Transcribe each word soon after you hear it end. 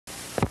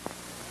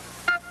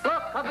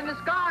Up in the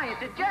sky,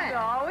 it's a jet.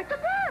 No, it's a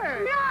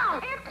bird. No,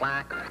 it's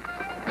Clacker.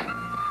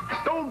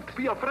 Don't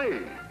be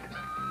afraid.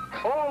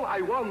 All I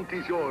want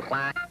is your...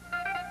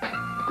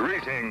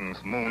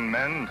 Greetings, moon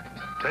men.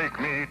 Take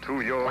me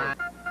to your...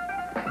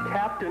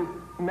 Captain,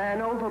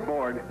 man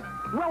overboard.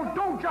 Well,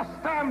 don't just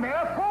stand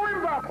there. Pull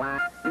him up.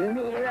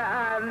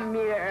 Mirror,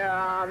 mirror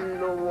on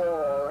the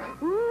wall.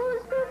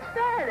 Who's the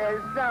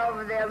fattest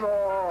of them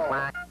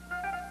all?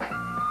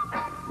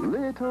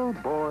 Little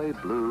boy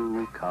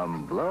blue,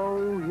 come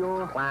blow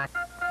your...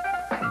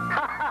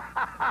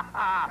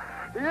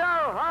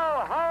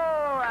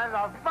 Yo-ho-ho, and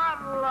a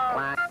bottle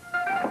of...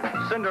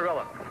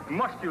 Cinderella,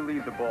 must you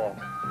leave the ball?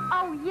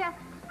 Oh, yes.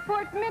 For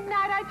at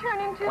midnight I turn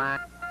into...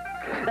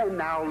 And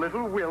now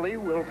little Willie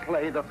will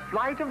play the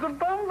flight of the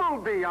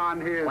bumblebee on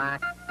his...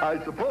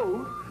 I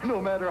suppose, no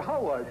matter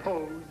how I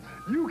pose,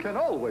 you can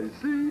always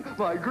see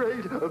my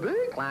great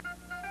big...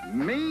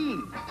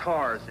 Me,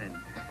 Tarzan.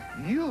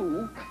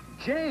 You,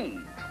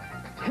 Jane.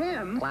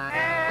 Him...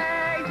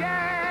 Hey,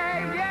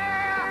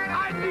 yeah!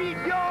 I need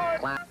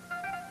yours!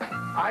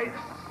 I,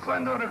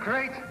 Slender the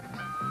Great,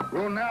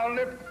 will now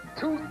lift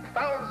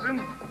 2,000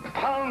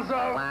 pounds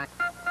of...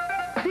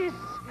 This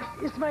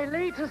is my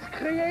latest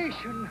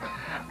creation.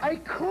 I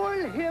call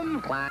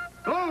him...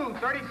 Blue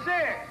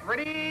 36,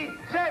 ready,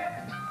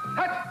 set,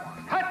 hut,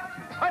 hut,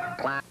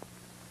 hut.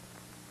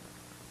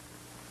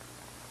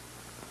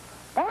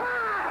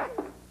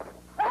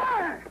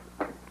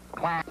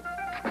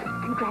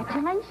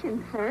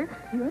 Congratulations, sir.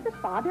 You're the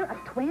father of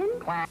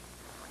twins.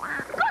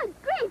 Good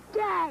grief,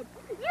 Dad!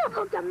 You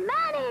hooked a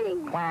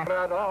man-eating.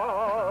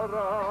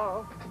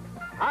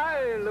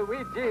 I,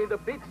 Luigi, the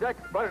beach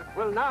expert,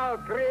 will now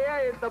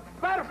create the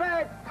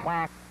perfect...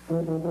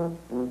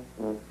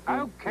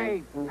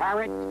 Okay,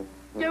 parrot,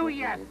 do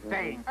your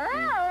thing.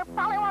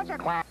 Polly wants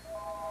your...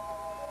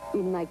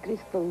 In my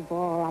crystal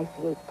ball, I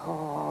see a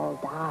tall,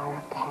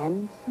 dark,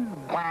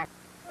 handsome.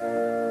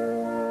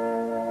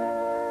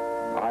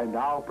 I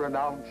now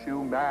pronounce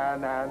you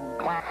man and...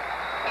 The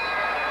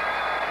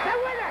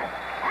winner!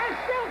 And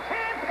still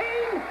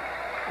champion!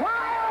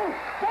 Wild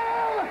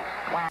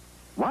Bill!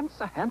 Once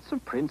a handsome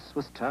prince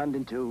was turned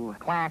into...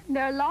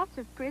 There are lots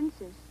of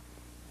princes,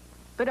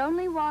 but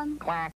only one.